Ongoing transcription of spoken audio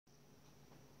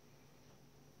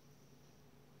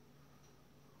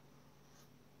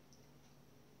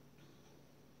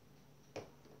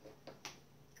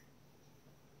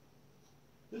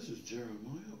This is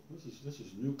Jeremiah. This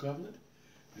is New Covenant,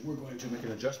 and we're going to make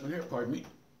an adjustment here. Pardon me.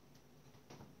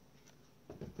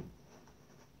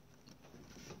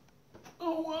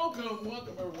 Oh,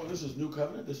 welcome everyone. This is New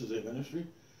Covenant. This is a ministry,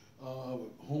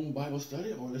 home Bible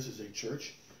study, or this is a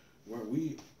church where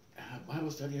we have Bible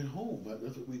study at home.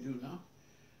 That's what we do now,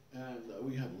 and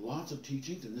we have lots of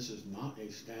teachings. And this is not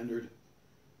a standard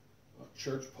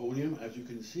church podium. As you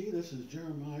can see, this is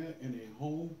Jeremiah in a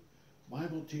home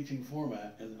Bible teaching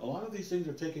format, and a lot of these things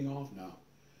are taking off now,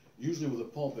 usually with a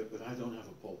pulpit, but I don't have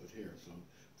a pulpit here. So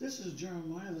this is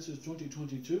Jeremiah. This is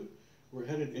 2022. We're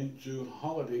headed into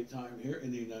holiday time here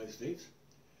in the United States,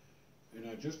 and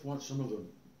I just watched some of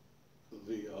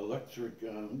the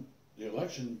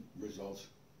election results,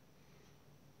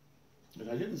 and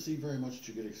I didn't see very much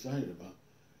to get excited about.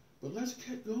 But let's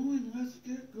get going. Let's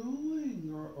get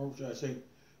going, or should I say,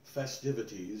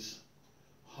 festivities,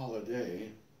 holiday.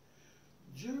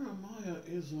 Jeremiah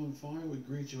is on fire. We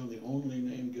greet you in the only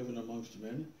name given amongst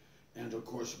men. And of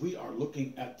course, we are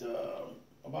looking at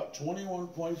about 21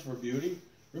 points for beauty.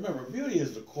 Remember, beauty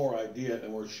is the core idea,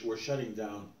 and we're shutting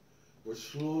down. We're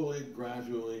slowly,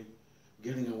 gradually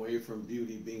getting away from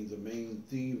beauty being the main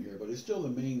theme here, but it's still the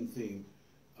main theme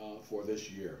for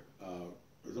this year.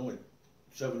 There's only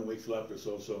 7 weeks left or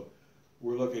so, so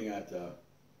we're looking at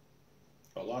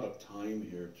a lot of time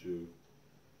here to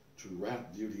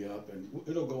wrap beauty up, and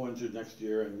it'll go into next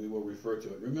year, and we will refer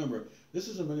to it. Remember, this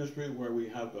is a ministry where we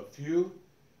have a few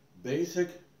basic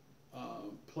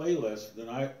playlists that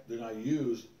I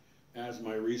use as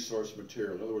my resource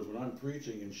material. In other words, when I'm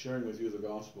preaching and sharing with you the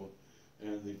gospel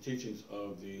and the teachings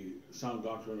of the sound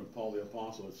doctrine of Paul the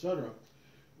Apostle, etc.,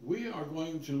 we are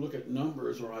going to look at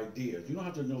numbers or ideas. You don't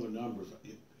have to know the numbers.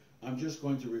 I'm just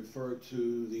going to refer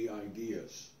to the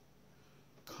ideas,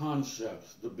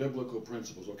 concepts, the biblical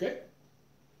principles, okay?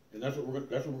 And that's what we're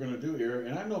going to do here.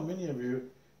 And I know many of you,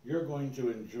 you're going to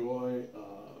enjoy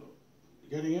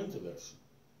getting into this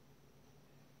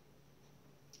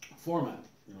format,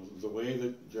 the way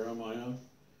that Jeremiah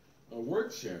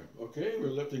works here. Okay, we're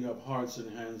lifting up hearts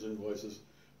and hands and voices,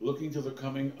 looking to the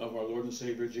coming of our Lord and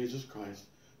Savior Jesus Christ,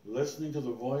 listening to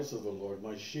the voice of the Lord.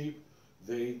 My sheep,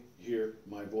 they hear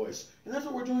my voice. And that's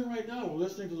what we're doing right now. We're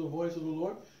listening to the voice of the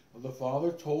Lord. The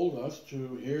Father told us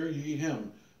to hear ye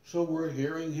him. So we're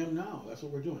hearing him now. That's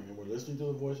what we're doing. And we're listening to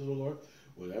the voice of the Lord.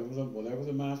 Whatever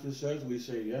the Master says, we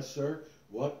say, yes, sir,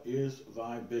 what is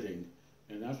thy bidding?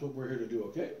 And that's what we're here to do,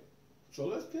 okay? So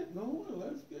let's get going.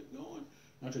 Let's get going.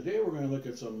 Now today we're going to look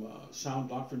at some sound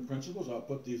doctrine principles. I'll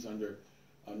put these under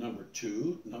number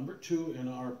 2. Number 2 in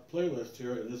our playlist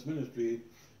here in this ministry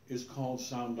is called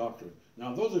Sound Doctrine.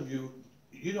 Now those of you,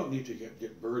 you don't need to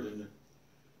get burdened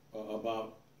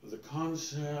about the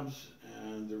concepts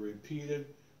and the repeated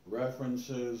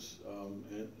references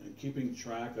and keeping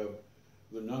track of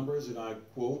the numbers that I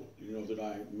quote, that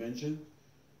I mention.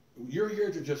 You're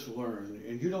here to just learn,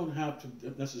 and you don't have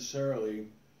to necessarily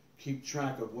keep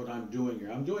track of what I'm doing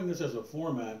here. I'm doing this as a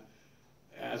format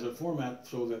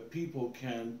so that people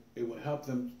it will help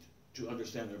them to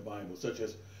understand their Bible, such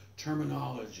as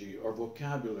terminology or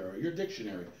vocabulary, your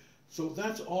dictionary. So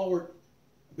that's all we're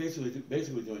basically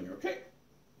doing here, okay?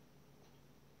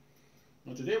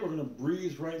 Now today we're going to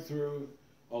breeze right through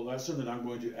a lesson that I'm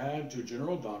going to add to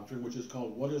general doctrine, which is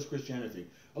called What is Christianity?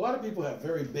 A lot of people have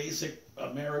very basic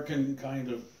American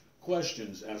kind of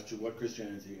questions as to what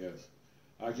Christianity is.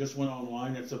 I just went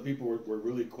online and some people were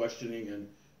really questioning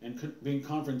and being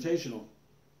confrontational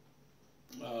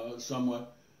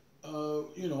somewhat,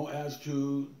 as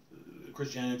to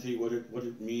Christianity, what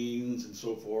it means and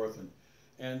so forth.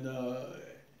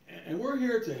 And we're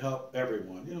here to help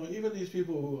everyone. Even these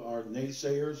people who are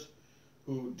naysayers,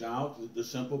 who doubt the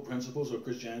simple principles of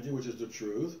Christianity, which is the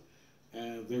truth,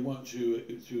 and they want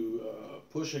to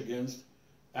push against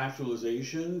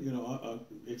actualization,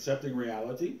 accepting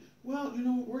reality. Well,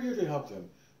 we're here to help them.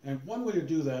 And one way to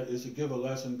do that is to give a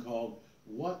lesson called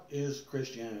What is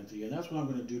Christianity? And that's what I'm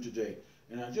going to do today.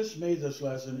 And I just made this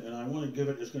lesson, and I want to give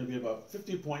it, it's going to be about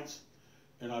 50 points,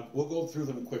 and we'll go through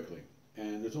them quickly.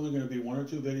 And there's only going to be 1 or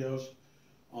 2 videos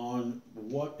on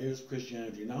what is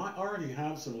Christianity. Now, I already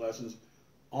have some lessons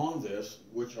on this,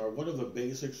 which are what are the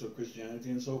basics of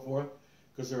Christianity and so forth,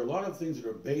 because there are a lot of things that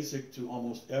are basic to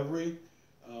almost every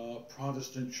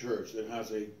Protestant church that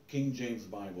has a King James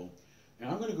Bible. And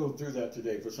I'm going to go through that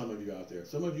today for some of you out there.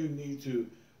 Some of you need to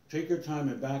take your time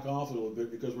and back off a little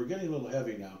bit, because we're getting a little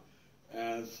heavy now.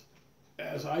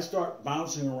 As I start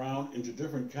bouncing around into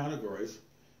different categories,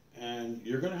 and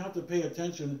you're going to have to pay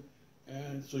attention,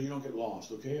 and so you don't get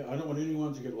lost, okay? I don't want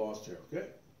anyone to get lost here, okay?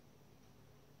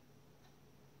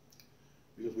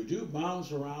 because we do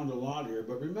bounce around a lot here,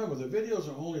 but remember, the videos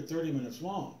are only 30 minutes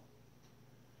long.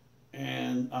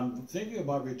 And I'm thinking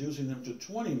about reducing them to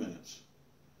 20 minutes,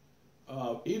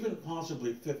 even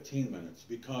possibly 15 minutes,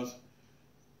 because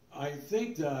I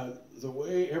think that the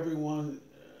way everyone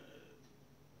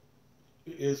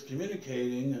is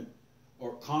communicating,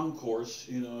 or concourse,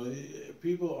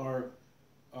 people are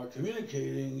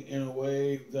communicating in a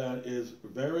way that is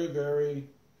very, very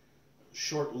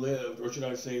short-lived, or should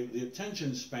I say, the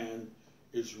attention span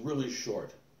is really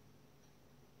short.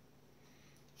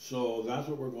 So that's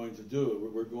what we're going to do.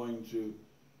 We're going to,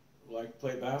 like,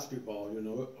 play basketball,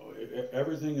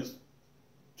 everything is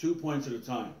 2 points at a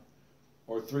time,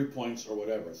 or 3 points, or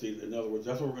whatever. See, in other words,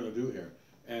 that's what we're going to do here.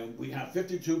 And we have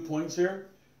 52 points here.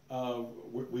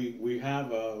 We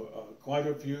have quite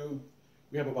a few.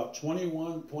 We have about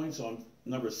 21 points on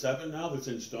number 7 now that's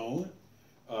in stone.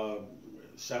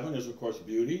 7 is, of course,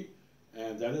 beauty,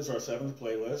 and that is our 7th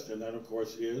playlist, and that, of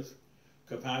course, is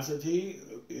capacity,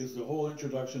 is the whole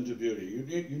introduction to beauty.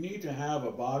 You need to have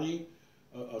a body,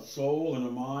 a soul, and a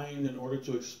mind in order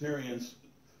to experience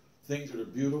things that are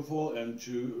beautiful and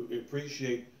to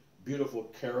appreciate beautiful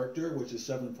character, which is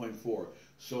 7.4.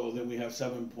 So then we have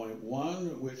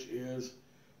 7.1, which is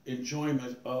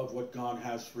enjoyment of what God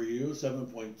has for you.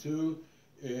 7.2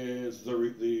 is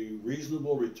the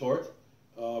reasonable retort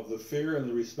of the fear and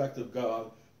the respect of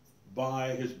God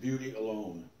by His beauty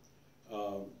alone.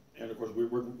 And of course,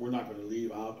 we're not going to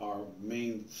leave out our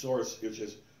main source, which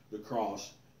is the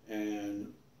cross,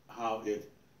 and how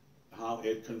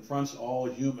it confronts all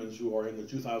humans who are in the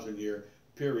 2,000-year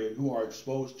period who are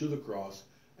exposed to the cross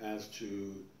as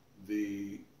to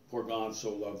the "for God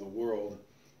so loved the world,"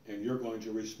 and you're going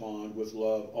to respond with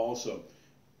love also,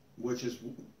 which is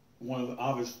one of the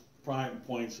obvious prime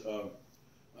points of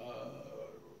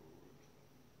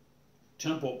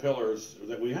temple pillars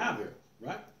that we have here,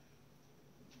 right?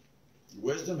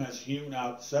 Wisdom has hewn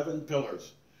out 7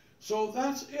 pillars. So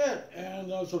that's it. And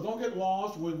so don't get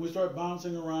lost when we start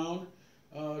bouncing around.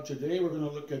 Today we're going to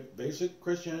look at basic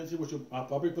Christianity, which I'll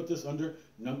probably put this under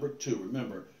number 2.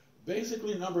 Remember,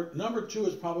 basically number 2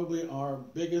 is probably our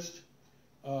biggest,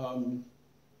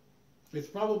 it's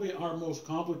probably our most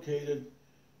complicated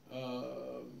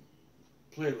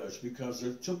playlist, because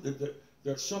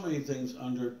there are so many things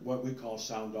under what we call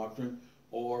sound doctrine,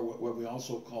 or what we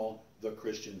also call the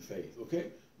Christian faith,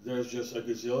 okay? There's just a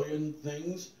gazillion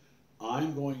things.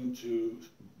 I'm going to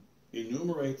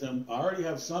enumerate them. I already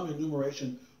have some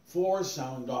enumeration for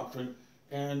sound doctrine,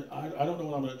 and I don't know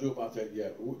what I'm going to do about that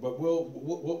yet, but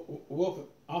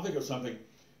I'll think of something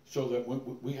so that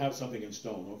we have something in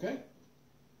stone, okay?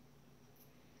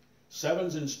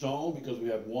 7's in stone because we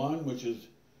have 1, which is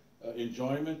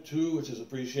enjoyment, 2, which is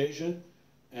appreciation,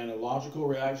 and a logical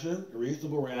reaction, a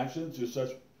reasonable reaction to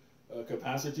such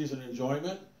capacities and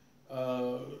enjoyment.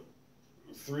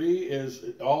 3 is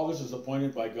all this is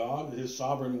appointed by God, His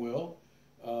sovereign will,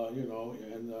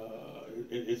 and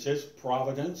it's His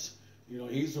providence.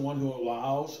 He's the one who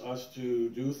allows us to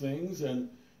do things, and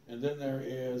then there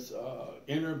is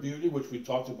inner beauty, which we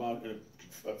talked about in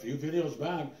a few videos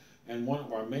back. And one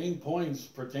of our main points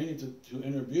pertaining to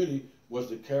inner beauty was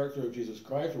the character of Jesus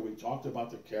Christ, where we talked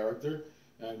about the character,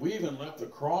 and we even left the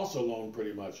cross alone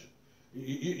pretty much.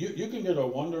 You can get a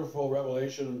wonderful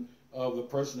revelation of the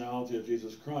personality of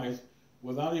Jesus Christ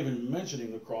without even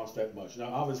mentioning the cross that much. Now,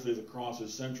 obviously, the cross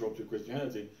is central to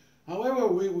Christianity. However,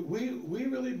 we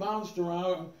really bounced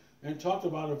around and talked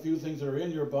about a few things that are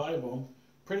in your Bible,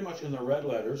 pretty much in the red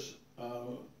letters,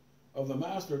 of the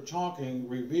Master talking,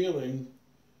 revealing.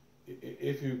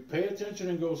 If you pay attention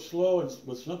and go slow and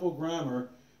with simple grammar,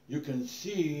 you can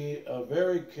see a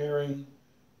very caring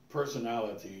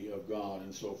personality of God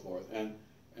and so forth. And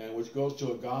which goes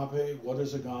to agape. What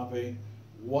is agape?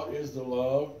 What is the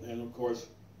love? And of course,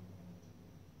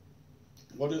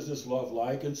 what is this love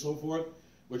like and so forth?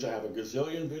 Which I have a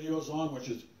gazillion videos on, which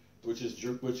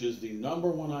is the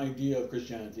number 1 idea of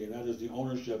Christianity, and that is the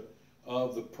ownership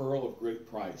of the pearl of great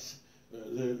price.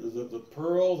 The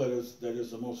pearl that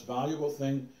is the most valuable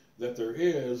thing that there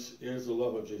is the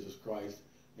love of Jesus Christ,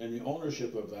 and the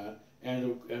ownership of that,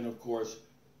 and of course,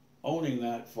 owning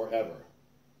that forever.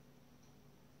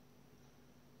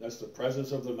 That's the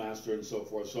presence of the Master and so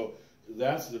forth. So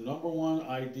that's the number 1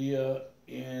 idea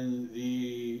in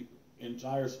the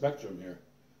entire spectrum here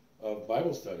of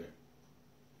Bible study.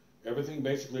 Everything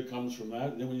basically comes from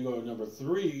that. And then when you go to number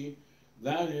 3,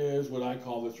 that is what I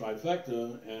call the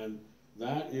trifecta, and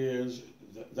that is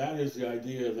the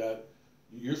idea that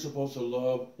you're supposed to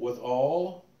love with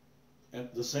all, and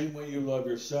the same way you love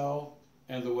yourself,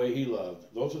 and the way He loved.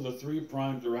 Those are the 3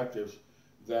 prime directives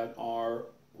that are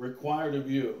required of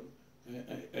you,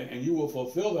 and you will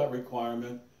fulfill that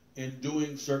requirement in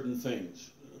doing certain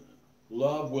things.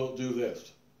 Love will do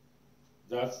this.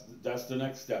 That's the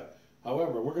next step.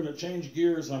 However, we're going to change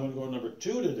gears. I'm going to go to number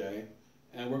 2 today,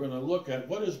 and we're going to look at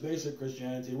what is basic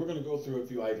Christianity. We're going to go through a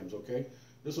few items, okay?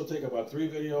 This will take about 3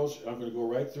 videos. I'm going to go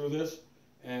right through this,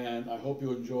 and I hope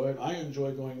you enjoy it. I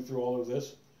enjoy going through all of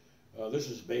this. This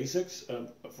is basics.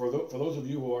 For those of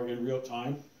you who are in real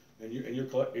time, and you're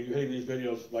hitting these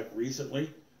videos like recently,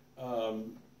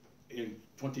 in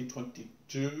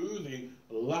 2022,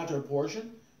 the latter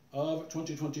portion of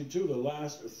 2022, the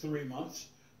last 3 months,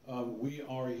 we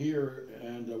are here,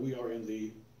 and we are in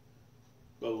the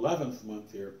 11th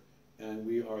month here, and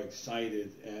we are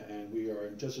excited, and we are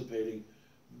anticipating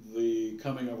the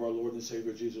coming of our Lord and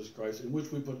Savior Jesus Christ, in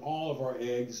which we put all of our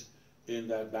eggs in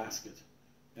that basket.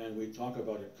 And we talk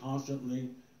about it constantly,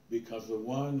 because the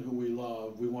one who we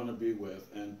love, we want to be with.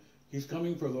 And he's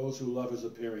coming for those who love his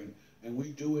appearing. And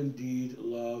we do indeed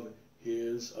love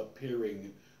his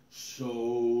appearing. So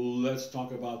let's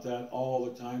talk about that all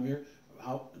the time here.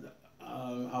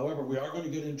 However, we are going to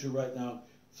get into right now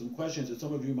some questions that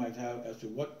some of you might have as to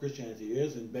what Christianity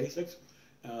is in basics.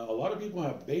 A lot of people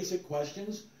have basic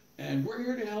questions, and we're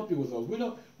here to help you with those.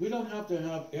 We don't have to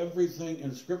have everything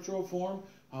in scriptural form.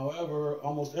 However,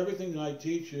 almost everything that I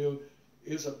teach you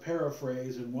is a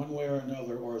paraphrase in one way or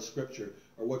another, or a scripture,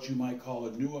 or what you might call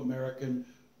a New American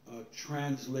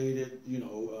translated,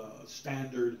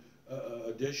 standard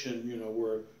edition,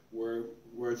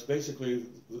 where it's basically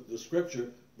the scripture,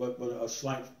 but a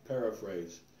slight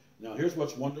paraphrase. Now, here's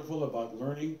what's wonderful about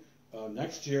learning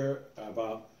next year,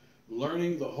 about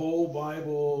learning the whole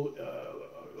Bible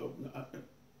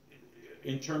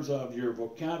in terms of your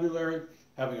vocabulary,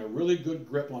 having a really good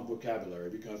grip on vocabulary,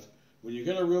 because when you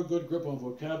get a real good grip on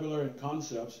vocabulary and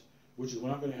concepts, which is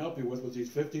what I'm going to help you with these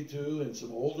 52 and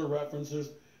some older references,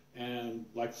 and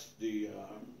like the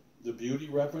beauty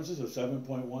references of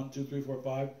 7.1, 2, 3, 4,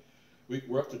 5,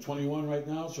 we're up to 21 right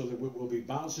now, so that we'll be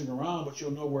bouncing around, but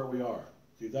you'll know where we are.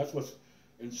 See, that's what's,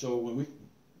 and so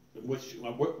what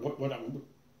I'm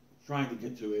trying to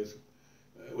get to is,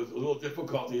 with a little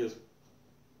difficulty, is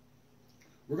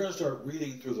we're going to start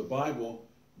reading through the Bible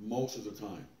most of the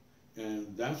time.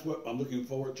 And that's what I'm looking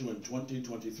forward to in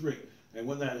 2023. And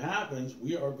when that happens,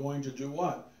 we are going to do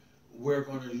what? We're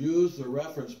going to use the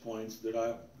reference points that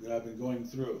I've been going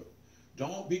through.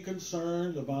 Don't be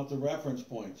concerned about the reference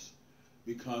points,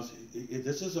 because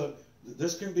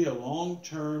this can be a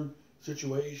long-term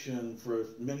situation for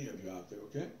many of you out there,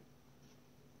 okay?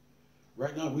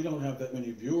 Right now, we don't have that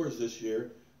many viewers this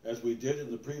year as we did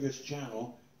in the previous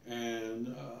channel.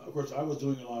 And, of course, I was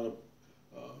doing a lot of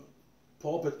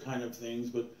pulpit kind of things,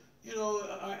 but,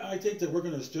 I think that we're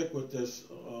going to stick with this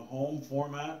home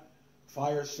format,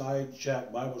 fireside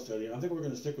chat Bible study. I think we're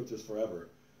going to stick with this forever.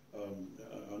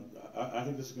 I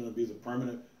think this is going to be the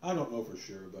permanent, I don't know for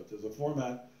sure, but there's a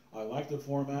format. I like the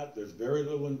format. There's very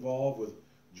little involved with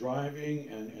driving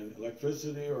and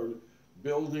electricity or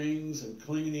buildings and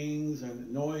cleanings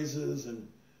and noises and,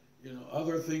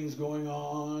 other things going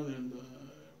on. And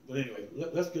but anyway,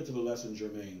 let's get to the lesson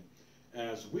germane.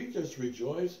 As we just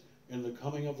rejoice in the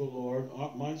coming of the Lord,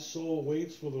 my soul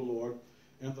waits for the Lord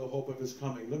and the hope of his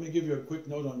coming. Let me give you a quick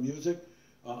note on music.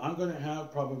 I'm going to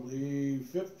have probably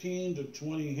 15 to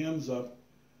 20 hymns up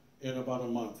in about a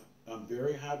month. I'm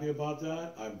very happy about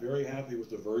that. I'm very happy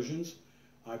with the versions.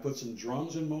 I put some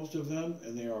drums in most of them,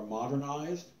 and they are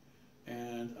modernized.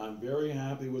 And I'm very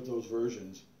happy with those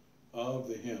versions of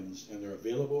the hymns. And they're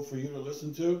available for you to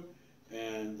listen to.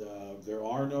 And there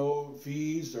are no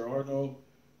fees. There are no...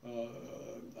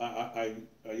 I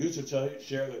used to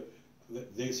share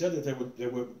that they said that there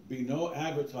would be no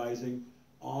advertising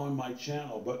on my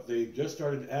channel, but they just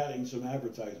started adding some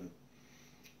advertisement.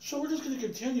 So we're just going to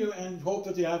continue and hope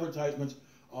that the advertisements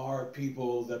are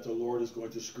people that the Lord is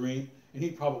going to screen, and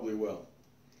he probably will.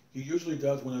 He usually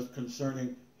does when it's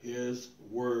concerning his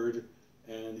word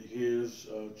and his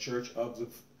church of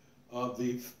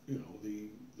the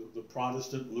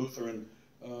Protestant, Lutheran,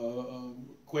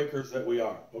 Quakers that we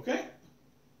are. Okay?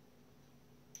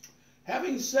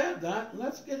 Having said that,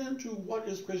 let's get into what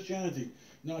is Christianity.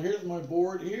 Now here's my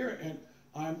board here, and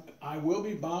I will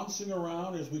be bouncing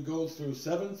around as we go through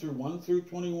 7 through 1 through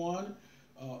 21.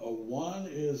 1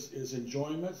 is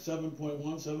enjoyment. 7.1,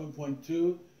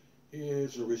 7.2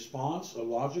 is a response, a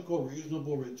logical,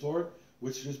 reasonable retort,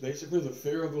 which is basically the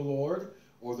fear of the Lord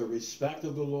or the respect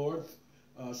of the Lord.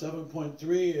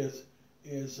 7.3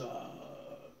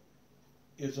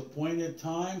 is appointed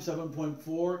time.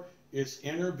 7.4 is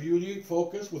inner beauty,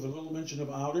 focus with a little mention of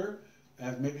outer,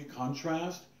 as maybe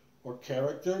contrast. or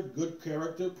character, good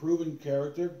character, proven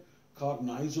character,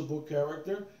 cognizable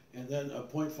character. And then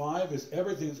point 5 is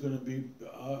everything's going to be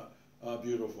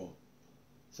beautiful.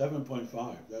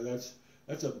 7.5.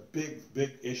 That's a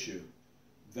big issue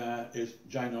that is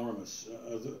ginormous.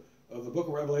 The book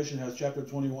of Revelation has chapter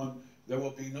 21. There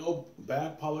will be no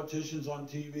bad politicians on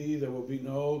TV. There will be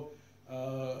no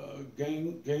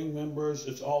gang members.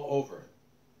 It's all over.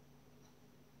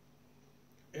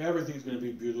 Everything's going to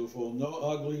be beautiful. No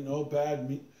ugly, no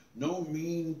bad, no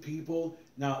mean people.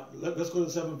 Now, let's go to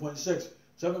 7.6.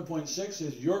 7.6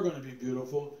 is you're going to be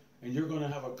beautiful, and you're going to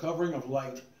have a covering of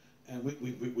light. And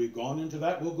we've gone into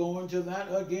that. We'll go into that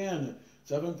again.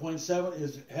 7.7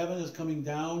 is heaven is coming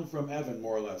down from heaven,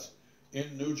 more or less,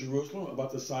 in New Jerusalem,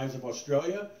 about the size of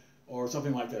Australia, or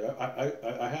something like that.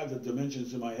 I have the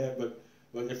dimensions in my head, but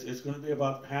it's going to be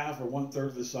about half or 1/3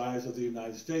 of the size of the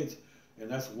United States. And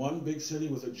that's one big city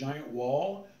with a giant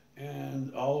wall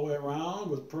and all the way around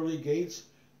with pearly gates.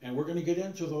 And we're going to get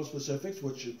into those specifics,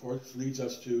 which of course leads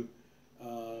us to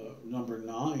number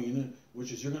 9,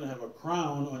 which is you're going to have a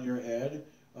crown on your head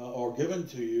or given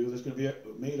to you that's going to be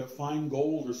made of fine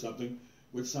gold or something,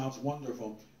 which sounds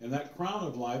wonderful. And that crown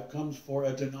of life comes for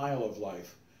a denial of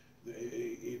life.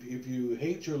 If you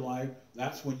hate your life,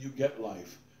 that's when you get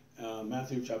life.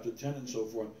 Matthew chapter 10 and so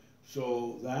forth.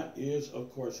 So that is,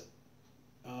 of course,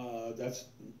 that's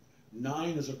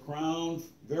 9 is a crown,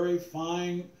 very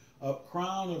fine, a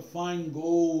crown of fine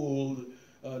gold,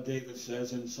 David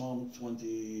says in Psalm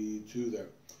 22 there.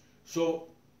 So,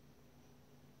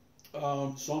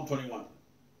 Psalm 21.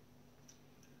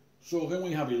 So then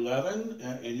we have 11,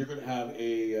 and you're going to have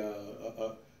a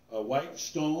white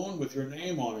stone with your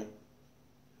name on it.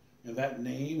 And that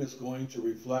name is going to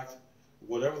reflect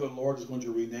whatever the Lord is going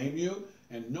to rename you.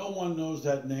 And no one knows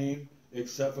that name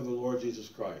except for the Lord Jesus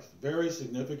Christ. Very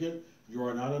significant. You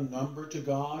are not a number to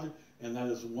God, and that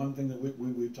is one thing that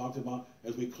we've talked about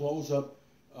as we close up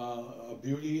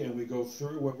beauty and we go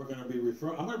through what we're going to be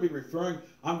referring. I'm going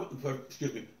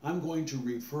to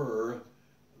refer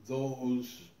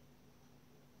those.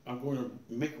 I'm going to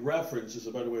make reference, is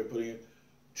a better way of putting it,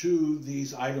 to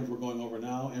these items we're going over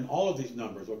now and all of these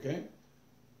numbers, okay?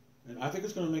 And I think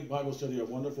it's going to make Bible study a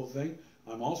wonderful thing.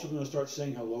 I'm also going to start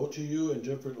saying hello to you in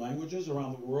different languages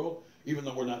around the world, even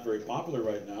though we're not very popular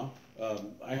right now.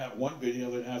 I have one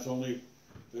video that has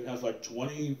like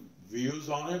 20 views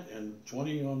on it and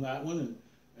 20 on that one,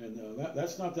 and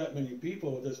that's not that many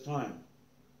people at this time.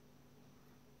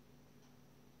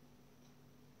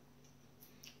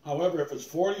 However, if it's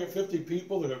 40 or 50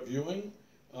 people that are viewing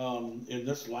in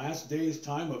this last day's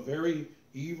time of very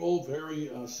evil, very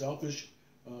selfish,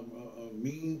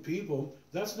 mean people,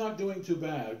 that's not doing too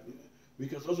bad,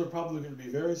 because those are probably going to be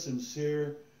very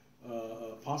sincere,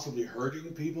 possibly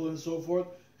hurting people and so forth.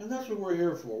 And that's what we're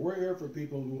here for. We're here for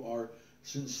people who are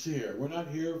sincere. We're not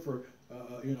here for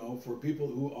for people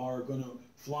who are going to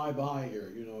fly by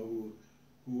here,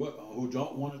 who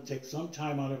don't want to take some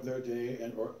time out of their day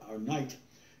or night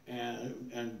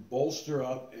and bolster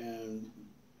up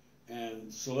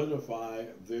and solidify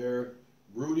their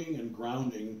rooting and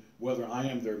grounding, whether I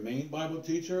am their main Bible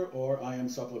teacher or I am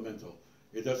supplemental.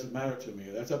 It doesn't matter to me.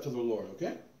 That's up to the Lord,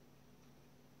 okay?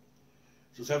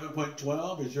 So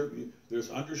 7.12 is there's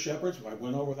under shepherds. I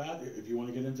went over that. If you want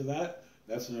to get into that,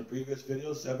 that's in a previous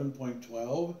video,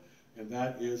 7.12, and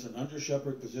that is an under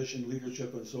shepherd position,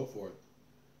 leadership, and so forth.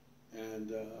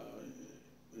 And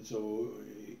so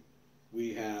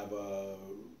we have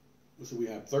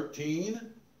 13,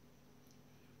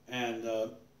 and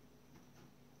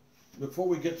before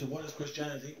we get to what is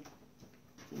Christianity,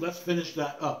 let's finish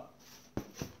that up.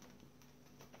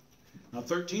 Now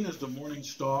 13 is the morning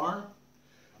star.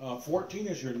 14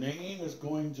 is your name is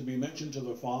going to be mentioned to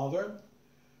the Father.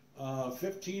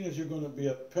 15 is you're going to be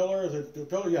a pillar.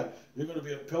 You're going to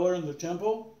be a pillar in the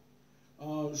temple.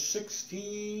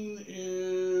 16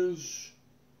 is,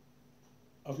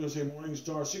 I was going to say morning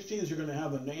star. 16 is you're going to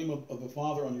have the name of the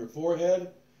Father on your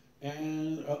forehead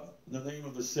and the name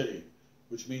of the city,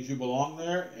 which means you belong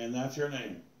there, and that's your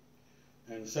name.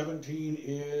 And 17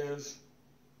 is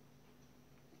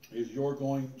you're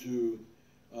going to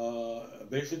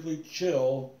basically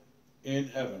chill in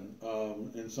heaven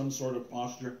in some sort of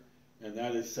posture, and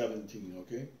that is 17,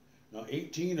 okay? Now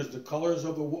 18 is the colors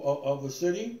of the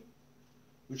city,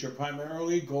 which are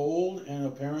primarily gold and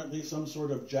apparently some sort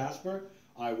of jasper.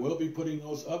 I will be putting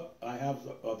those up. I have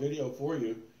a video for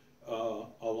you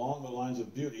along the lines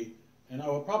of beauty, and I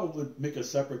will probably make a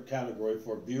separate category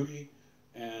for beauty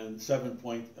and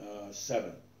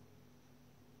 7.7,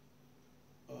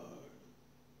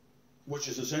 which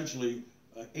is essentially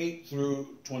 8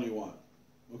 through 21.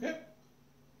 Okay?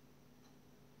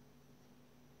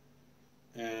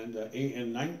 And 8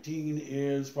 and 19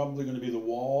 is probably going to be the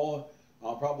wall.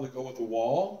 I'll probably go with the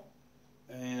wall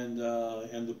and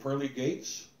the pearly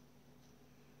gates,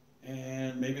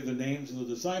 and maybe the names of the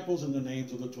disciples and the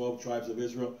names of the 12 tribes of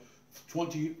Israel.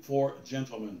 24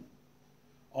 gentlemen,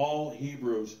 all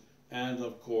Hebrews, and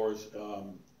of course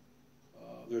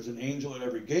there's an angel at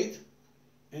every gate,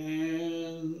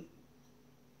 and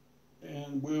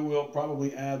we will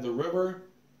probably add the river.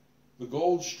 The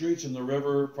gold streets in the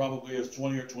river probably is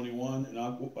 20 or 21, and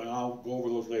I'll go over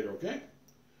those later, okay?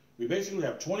 We basically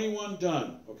have 21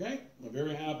 done, okay? I'm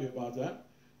very happy about that.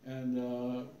 And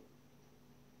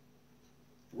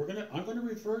I'm going to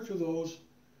refer to those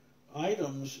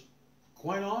items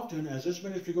quite often as this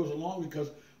ministry goes along,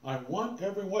 because I want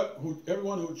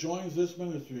everyone who joins this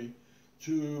ministry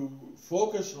to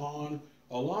focus on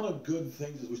a lot of good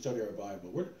things as we study our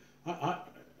Bible.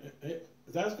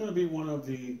 That's going to be one of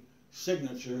the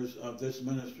signatures of this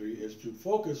ministry, is to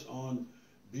focus on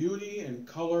beauty and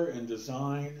color and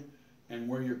design and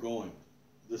where you're going,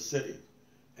 the city,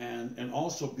 and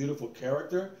also beautiful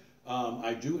character.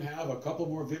 I do have a couple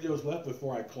more videos left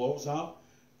before I close out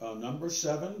number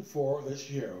 7 for this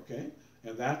year, okay?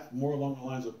 And that's more along the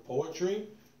lines of poetry,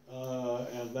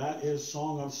 and that is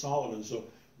Song of Solomon. So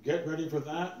get ready for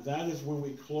that. That is when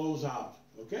we close out,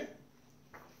 okay?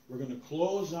 We're going to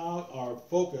close out our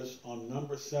focus on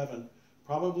number 7,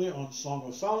 probably on Song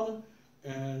of Solomon,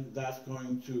 and that's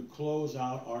going to close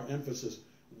out our emphasis.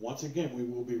 Once again, we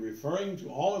will be referring to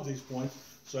all of these points,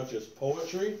 such as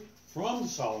poetry from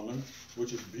Solomon,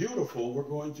 which is beautiful. We're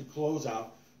going to close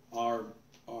out our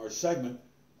segment,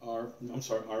 our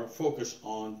focus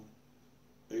on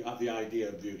the idea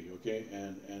of beauty, okay,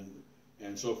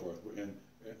 and so forth.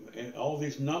 And all of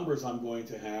these numbers I'm going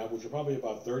to have, which are probably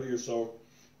about 30 or so,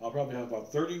 I'll probably have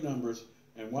about 30 numbers,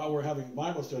 and while we're having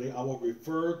Bible study, I will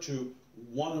refer to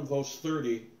one of those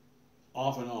 30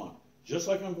 off and on, just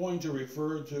like I'm going to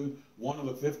refer to one of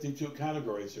the 52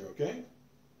 categories here, okay?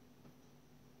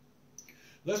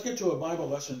 Let's get to a Bible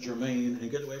lesson germane and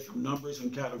get away from numbers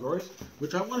and categories,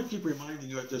 which I want to keep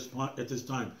reminding you at this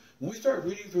time. When we start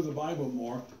reading through the Bible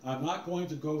more, I'm not going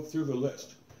to go through the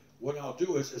list. What I'll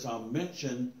do is I'll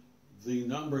mention the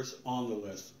numbers on the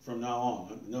list from now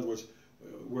on. In other words,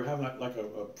 we're having like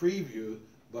a preview,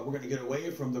 but we're going to get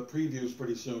away from the previews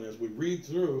pretty soon as we read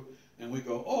through and we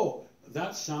go, oh,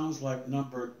 that sounds like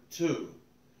number 2.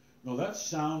 No, that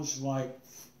sounds like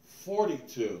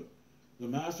 42. The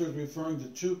Master is referring to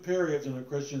 2 periods in a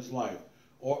Christian's life,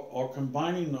 or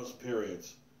combining those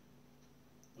periods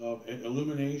of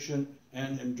illumination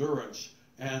and endurance.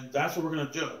 And that's what we're going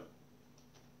to do.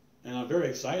 And I'm very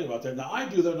excited about that. Now, I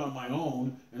do that on my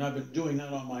own, and I've been doing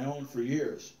that on my own for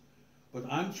years. But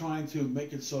I'm trying to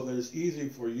make it so that it's easy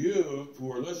for you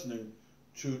who are listening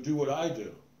to do what I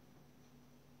do,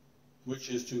 which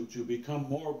is to become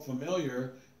more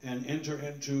familiar and enter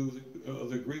into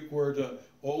the Greek word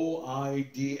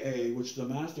oida, which the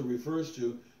Master refers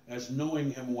to as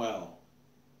knowing him well.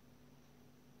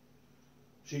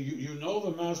 See, you know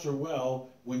the Master well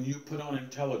when you put on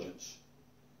intelligence,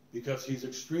 because he's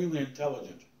extremely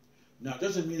intelligent. Now, it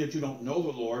doesn't mean that you don't know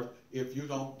the Lord if you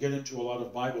don't get into a lot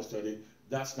of Bible study.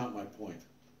 That's not my point.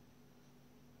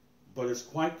 But it's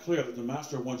quite clear that the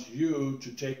Master wants you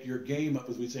to take your game up,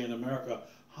 as we say in America,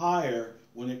 higher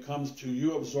when it comes to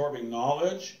you absorbing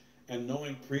knowledge and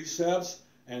knowing precepts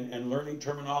and learning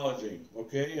terminology,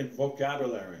 okay, and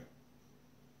vocabulary.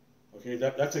 Okay,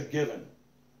 that's a given.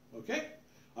 Okay?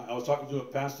 I was talking to a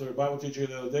pastor, a Bible teacher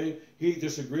the other day. He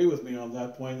disagreed with me on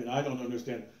that point, and I don't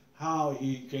understand how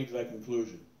he came to that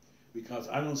conclusion, because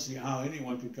I don't see how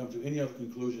anyone could come to any other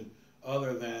conclusion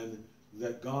other than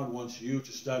that God wants you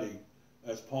to study,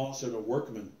 as Paul said, a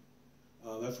workman.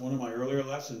 That's one of my earlier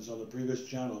lessons on the previous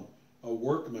channel, a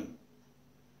workman.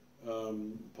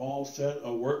 Paul said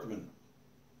a workman.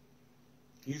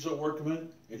 He's a workman,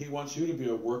 and he wants you to be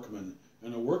a workman.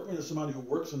 And a workman is somebody who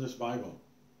works in this Bible.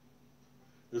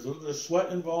 There's a little bit of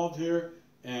sweat involved here,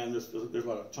 and there's a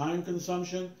lot of time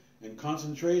consumption and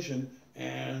concentration,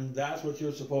 and that's what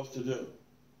you're supposed to do.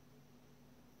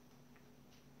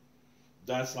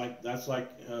 That's like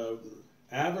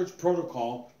average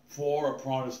protocol for a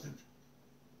Protestant.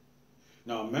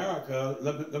 Now, America.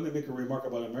 Let me make a remark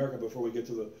about America before we get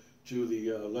to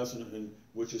the lesson,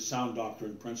 which is sound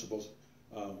doctrine principles,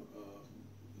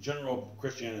 general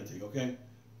Christianity. Okay,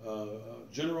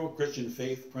 general Christian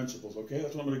faith principles. Okay,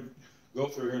 that's what I'm going to go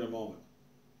through here in a moment.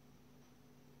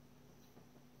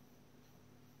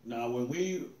 Now, when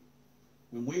we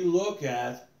look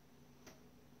at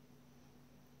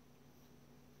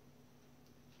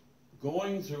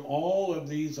going through all of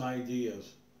these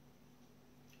ideas,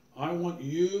 I want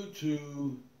you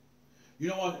to, you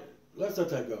know what, let's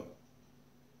let that go.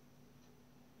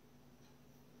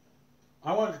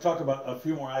 I wanted to talk about a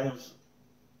few more items.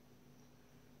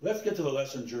 Let's get to the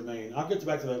lesson, Jermaine. I'll get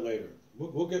back to that later.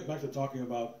 We'll get back to talking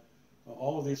about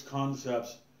all of these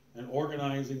concepts and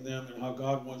organizing them and how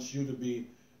God wants you to be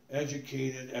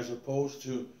educated as opposed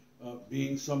to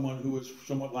being someone who is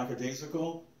somewhat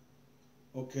lackadaisical.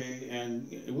 Okay, and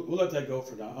we'll let that go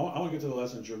for now. I want to get to the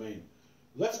lesson, Jermaine.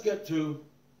 Let's get to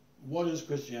what is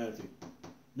Christianity.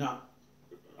 Now,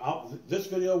 this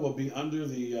video will be under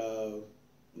the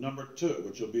number 2,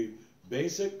 which will be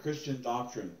basic Christian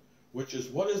doctrine, which is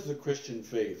what is the Christian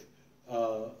faith?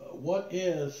 What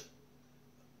is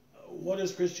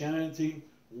Christianity?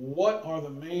 What are the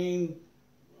main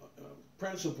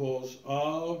principles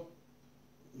of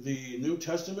the New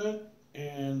Testament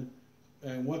and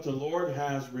what the Lord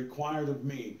has required of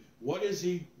me? What is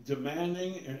He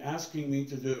demanding and asking me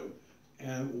to do?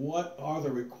 And what are the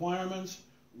requirements?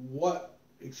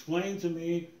 Explain to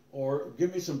me or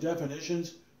give me some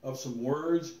definitions of some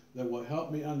words that will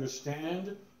help me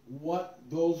understand what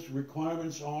those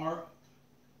requirements are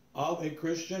of a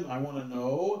Christian. I want to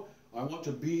know. I want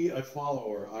to be a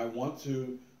follower. I want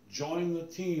to join the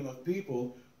team of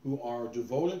people who are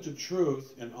devoted to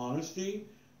truth and honesty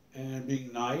and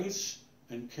being nice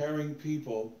and caring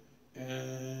people,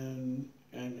 and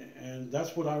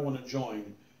that's what I want to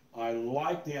join. I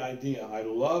like the idea. I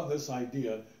love this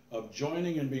idea of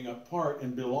joining and being a part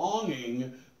and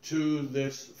belonging to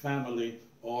this family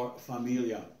or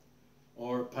familia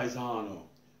or paesano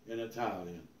in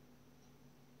Italian.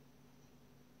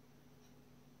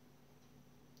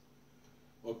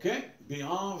 Okay,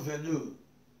 bienvenue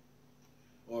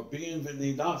or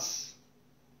bienvenidas.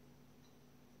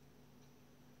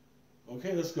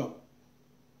 Okay, let's go.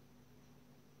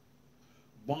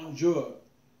 Bonjour.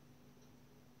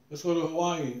 Let's go to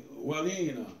Hawaii.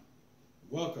 Walina.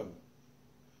 Welcome.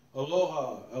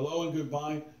 Aloha. Hello and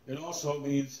goodbye. It also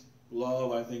means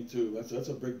love, I think, too. That's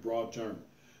a big, broad term.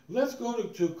 Let's go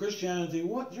to Christianity.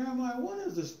 Jeremiah, what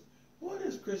is this? What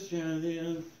is Christianity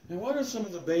and what are some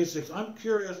of the basics? I'm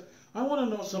curious. I want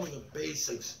to know some of the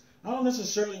basics. I don't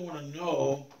necessarily want to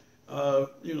know,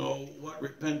 what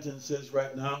repentance is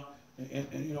right now. And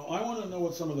I want to know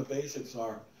what some of the basics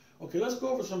are. Okay, let's go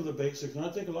over some of the basics. And I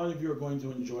think a lot of you are going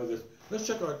to enjoy this. Let's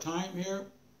check our time here.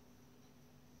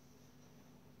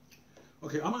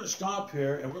 Okay, I'm going to stop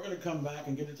here, and we're going to come back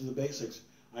and get into the basics.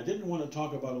 I didn't want to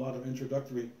talk about a lot of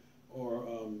introductory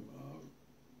or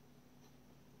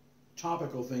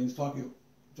topical things, talking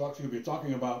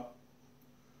about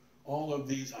all of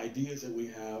these ideas that we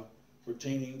have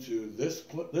pertaining to this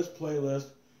playlist.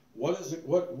 What is it?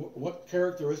 What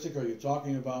characteristic are you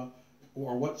talking about,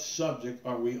 or what subject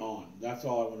are we on? That's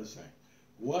all I want to say.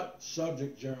 What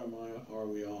subject, Jeremiah, are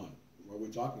we on? What are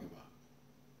we talking about?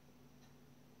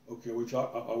 Okay,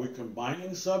 are we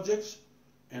combining subjects?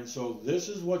 And so this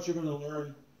is what you're going to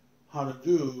learn how to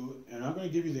do, and I'm going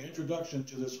to give you the introduction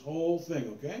to this whole thing,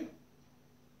 okay?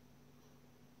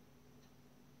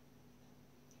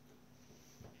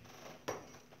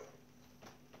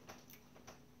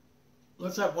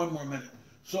 Let's have one more minute.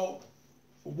 So,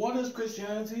 what is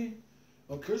Christianity?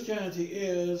 Well, Christianity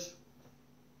is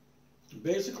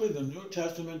basically the New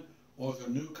Testament or the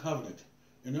New Covenant.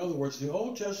 In other words, the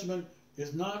Old Testament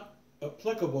is not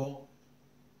applicable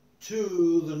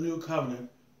to the New Covenant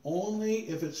only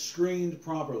if it's screened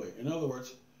properly. In other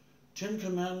words, 10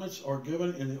 Commandments are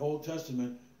given in the Old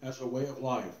Testament as a way of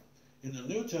life. In the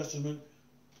New Testament,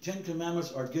 10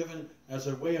 Commandments are given as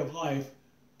a way of life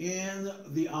in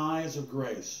the eyes of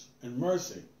grace and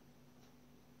mercy.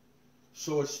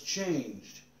 So it's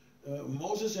changed.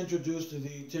 Moses introduced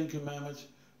the 10 Commandments.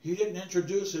 He didn't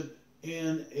introduce it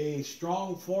in a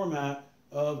strong format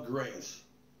of grace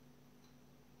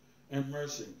and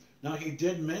mercy. Now, he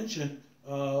did mention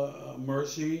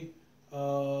mercy.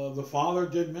 The Father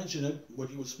did mention it when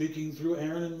he was speaking through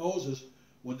Aaron and Moses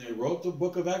when they wrote the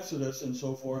book of Exodus and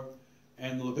so forth,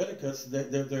 and Leviticus.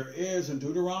 There is in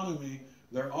Deuteronomy,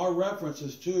 there are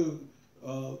references to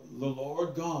the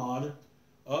Lord God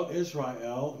of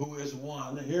Israel, who is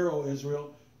one. Hear, O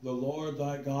Israel, the Lord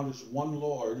thy God is one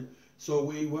Lord. So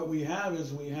what we have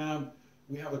is we have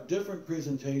a different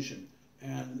presentation,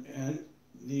 and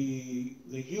the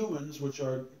humans, which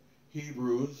are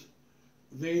Hebrews,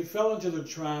 they fell into the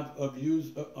trap of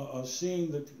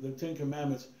seeing the 10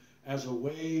 Commandments as a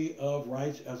way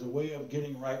of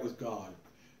getting right with God.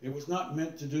 It was not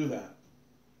meant to do that.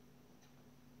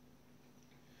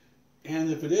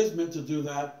 And if it is meant to do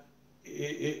that,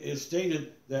 it is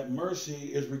stated that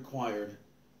mercy is required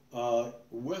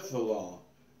with the law.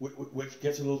 which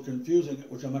gets a little confusing,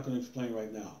 which I'm not going to explain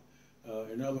right now.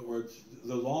 In other words,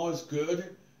 the law is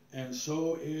good, and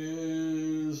so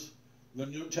is the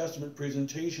New Testament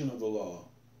presentation of the law.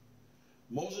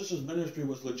 Moses' ministry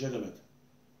was legitimate,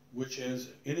 which is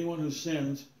anyone who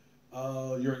sins,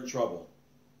 you're in trouble.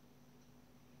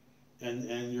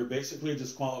 And you're basically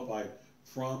disqualified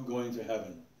from going to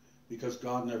heaven because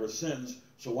God never sins.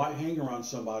 So why hang around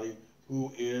somebody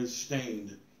who is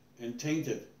stained and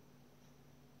tainted?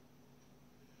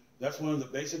 That's one of the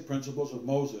basic principles of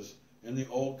Moses in the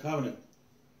Old Covenant.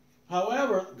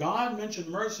 However, God mentioned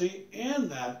mercy in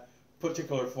that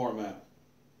particular format,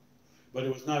 but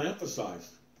it was not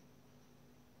emphasized.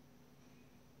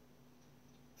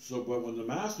 So, but when the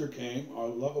Master came, our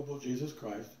lovable Jesus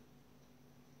Christ,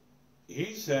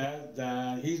 he said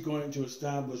that he's going to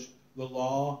establish the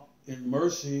law in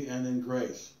mercy and in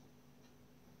grace.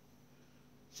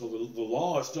 So the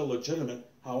law is still legitimate.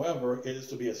 However, it is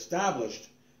to be established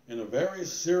in a very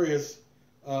serious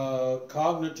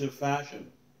cognitive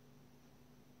fashion.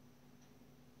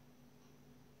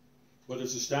 But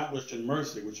it's established in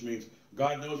mercy, which means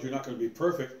God knows you're not going to be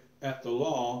perfect at the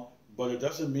law, but it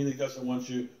doesn't mean he doesn't want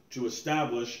you to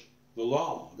establish the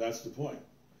law. That's the point.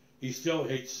 He still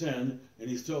hates sin, and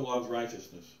he still loves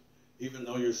righteousness. Even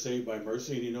though you're saved by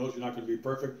mercy, and he knows you're not going to be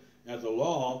perfect at the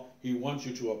law, he wants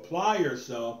you to apply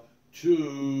yourself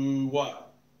to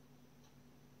what?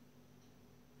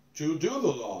 To do the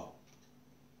law.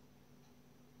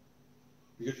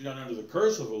 Because you're not under the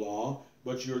curse of the law,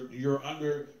 but you're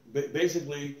under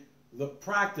basically the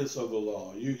practice of the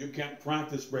law. You can't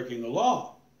practice breaking the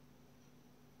law.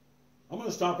 I'm going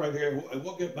to stop right here, and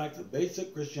we'll get back to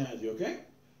basic Christianity, okay?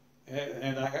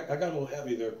 And I got a little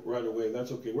heavy there right away.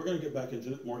 That's okay. We're going to get back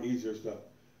into more easier stuff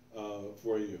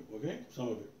for you, okay? Some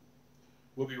of it.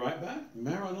 We'll be right back.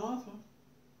 Maranatha.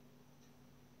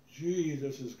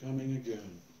 Jesus is coming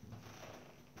again.